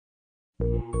You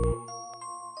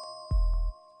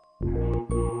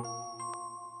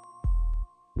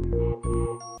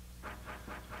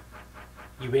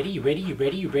ready? You ready? You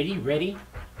ready? You ready? You ready?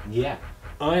 Yeah,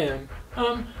 I am.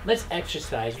 Let's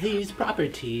exercise these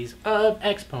properties of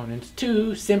exponents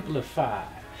to simplify.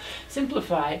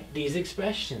 Simplify these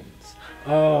expressions.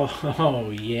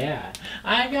 Oh yeah.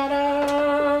 I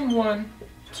got 1,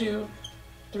 2,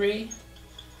 3,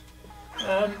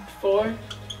 4,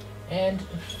 and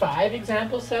 5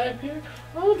 examples set up here.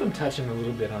 All of them touching a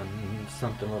little bit on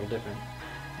something a little different.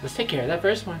 Let's take care of that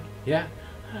first one. Yeah.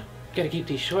 Gotta keep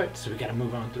these short, so we gotta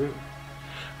move on through.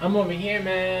 I'm over here,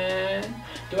 man.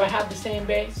 Do I have the same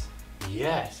base?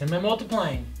 Yes. Am I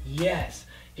multiplying? Yes.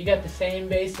 If you got the same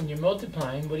base and you're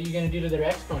multiplying, what are you gonna do to their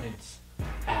exponents?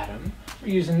 Add them.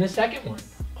 We're using the second one.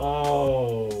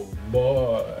 Oh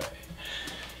boy.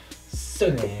 So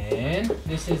then,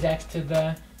 this is x to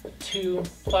the 2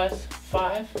 plus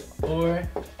 5, or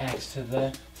x to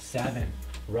the 7.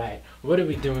 Right. What are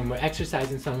we doing? We're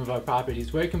exercising some of our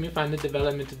properties. Where can we find the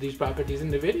development of these properties in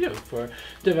the video for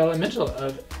development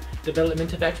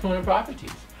of exponent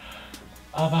properties?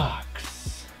 A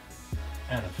box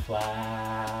and a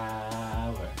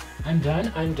flower. I'm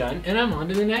done, and I'm on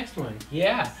to the next one.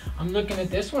 Yeah, I'm looking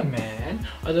at this one, man.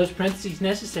 Are those parentheses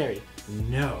necessary?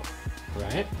 No.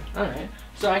 Right? Alright,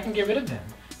 so I can get rid of them.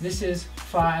 This is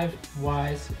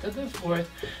 5y's to the 4th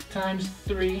times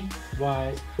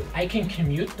 3y's. I can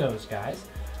commute those, guys.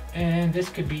 And this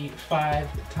could be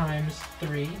 5 times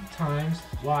 3 times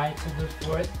y to the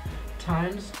 4th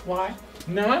times y.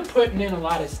 Now I'm putting in a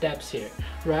lot of steps here,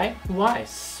 right? Why?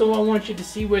 So I want you to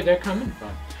see where they're coming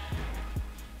from.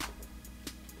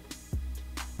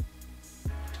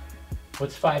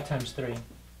 What's 5 times 3?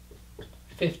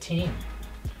 15.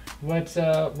 What's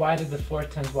y to the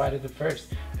 4th times y to the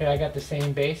 1st? Here I got the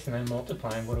same base and I'm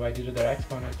multiplying. What do I do to their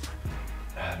exponents?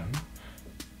 Add them.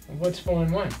 What's 4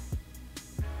 and 1?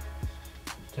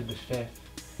 To the 5th.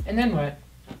 And then what?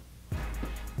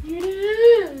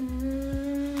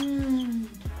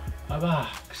 A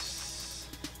box.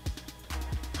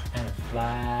 And a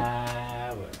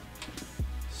flower.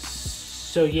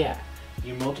 So yeah,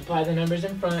 you multiply the numbers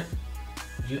in front,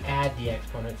 you add the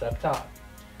exponents up top.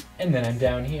 And then I'm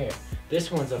down here.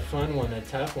 This one's a fun one, a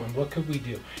tough one. What could we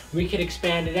do? We could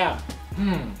expand it out.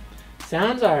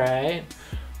 Sounds alright.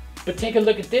 But take a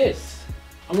look at this.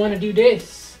 I want to do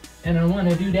this, and I want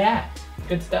to do that.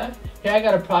 Good stuff? Here I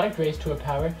got a product raised to a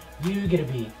power. You get a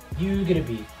B. You get a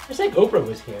B. It's like Oprah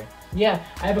was here. Yeah,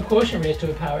 I have a quotient raised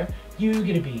to a power. You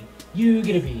get a B. You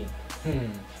get a B.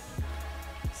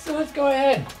 So let's go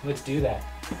ahead. Let's do that.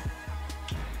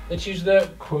 Let's use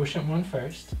the quotient one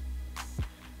first.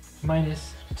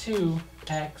 Minus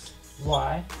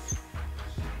 2xy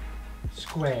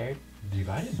squared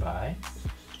divided by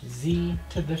z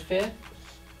to the 5th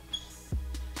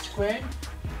squared?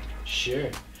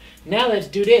 Sure. Now let's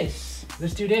do this.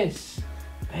 Let's do this.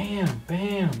 Bam,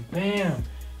 bam, bam.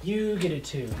 You get a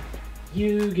 2.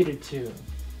 You get a 2.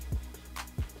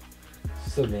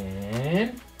 So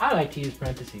then, I like to use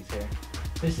parentheses here.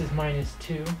 This is minus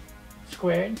 2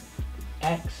 squared,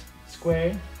 x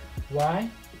squared, y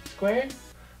squared,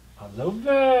 all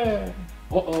over.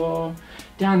 Uh-oh.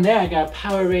 Down there I got a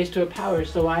power raised to a power,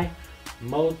 so I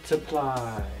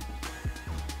multiply.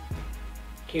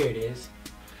 Here it is.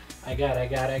 I got a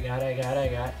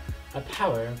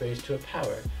power raised to a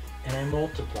power, and I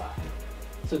multiply.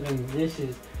 So then this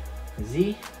is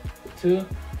z to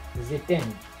z10.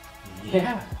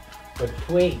 Yeah, but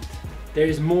wait,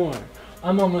 there's more.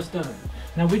 I'm almost done.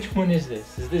 Now which one is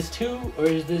this? Is this 2 or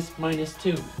is this minus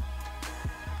 2?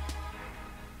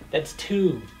 That's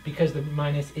 2 because the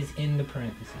minus is in the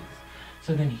parentheses.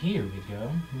 So then here we go.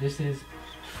 This is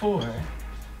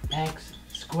 4x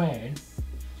squared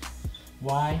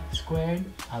y squared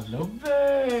all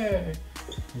over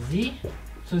z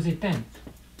to the 10th.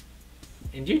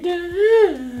 And you're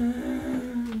done.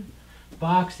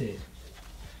 Box it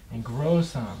and grow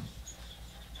some.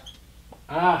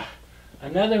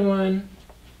 Another one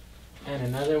and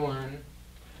another one.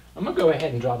 I'm gonna go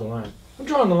ahead and draw the line. I'm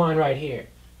drawing the line right here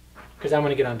because I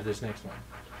want to get on to this next one.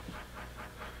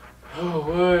 Oh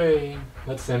boy.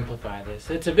 Let's simplify this.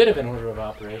 It's a bit of an order of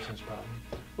operations problem.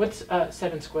 What's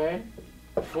 7 squared?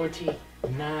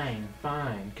 49.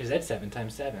 Fine, because that's 7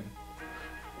 times 7.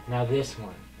 Now this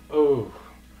one. Oh.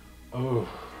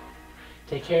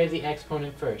 Take care of the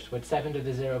exponent first. What's 7 to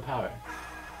the 0 power?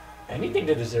 Anything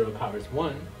to the 0 power is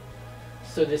 1.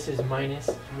 So this is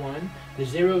minus 1. The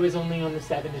 0 is only on the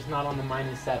 7, it's not on the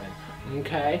minus 7.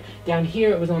 Okay? Down here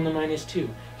it was on the minus 2.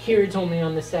 Here it's only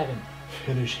on the 7.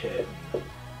 Finish him.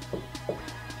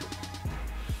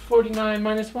 49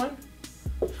 minus 1?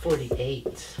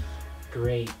 48.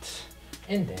 Great.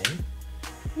 And then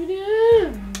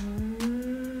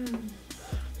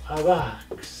a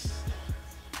box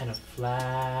and a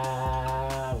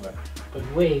flower.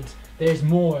 But wait, there's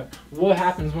more. What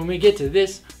happens when we get to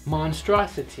this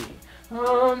monstrosity?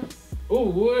 Oh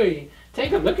wait,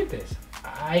 take a look at this.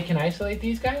 I can isolate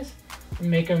these guys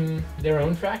and make them their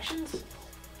own fractions.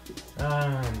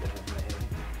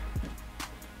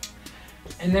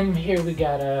 And then here we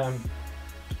got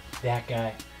that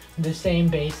guy. The same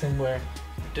base, and we're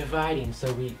dividing,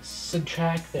 so we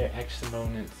subtract their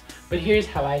exponents. But here's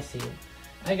how I see it.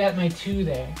 I got my 2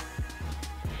 there.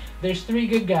 There's 3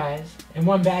 good guys and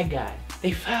 1 bad guy.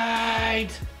 They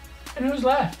fight! And who's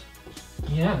left?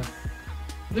 Yeah,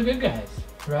 the good guys,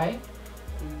 right?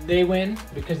 They win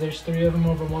because there's 3 of them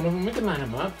over 1 of them. We can line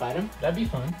them up, fight them. That'd be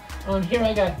fun. Here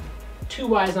I got 2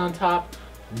 Y's on top,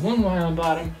 1 Y on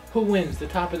bottom. Who wins? The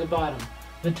top or the bottom?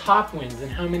 The top wins. And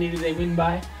how many do they win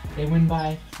by? They win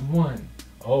by 1.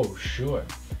 Oh, sure.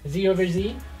 Z over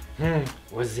Z?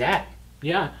 What's that?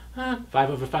 Yeah, 5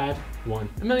 over 5, 1.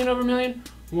 A million over a million,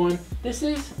 1. This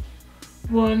is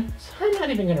 1. So I'm not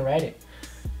even gonna write it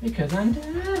because I'm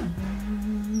done.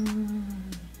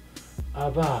 A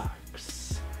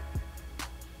box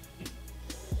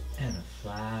and a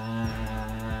flower.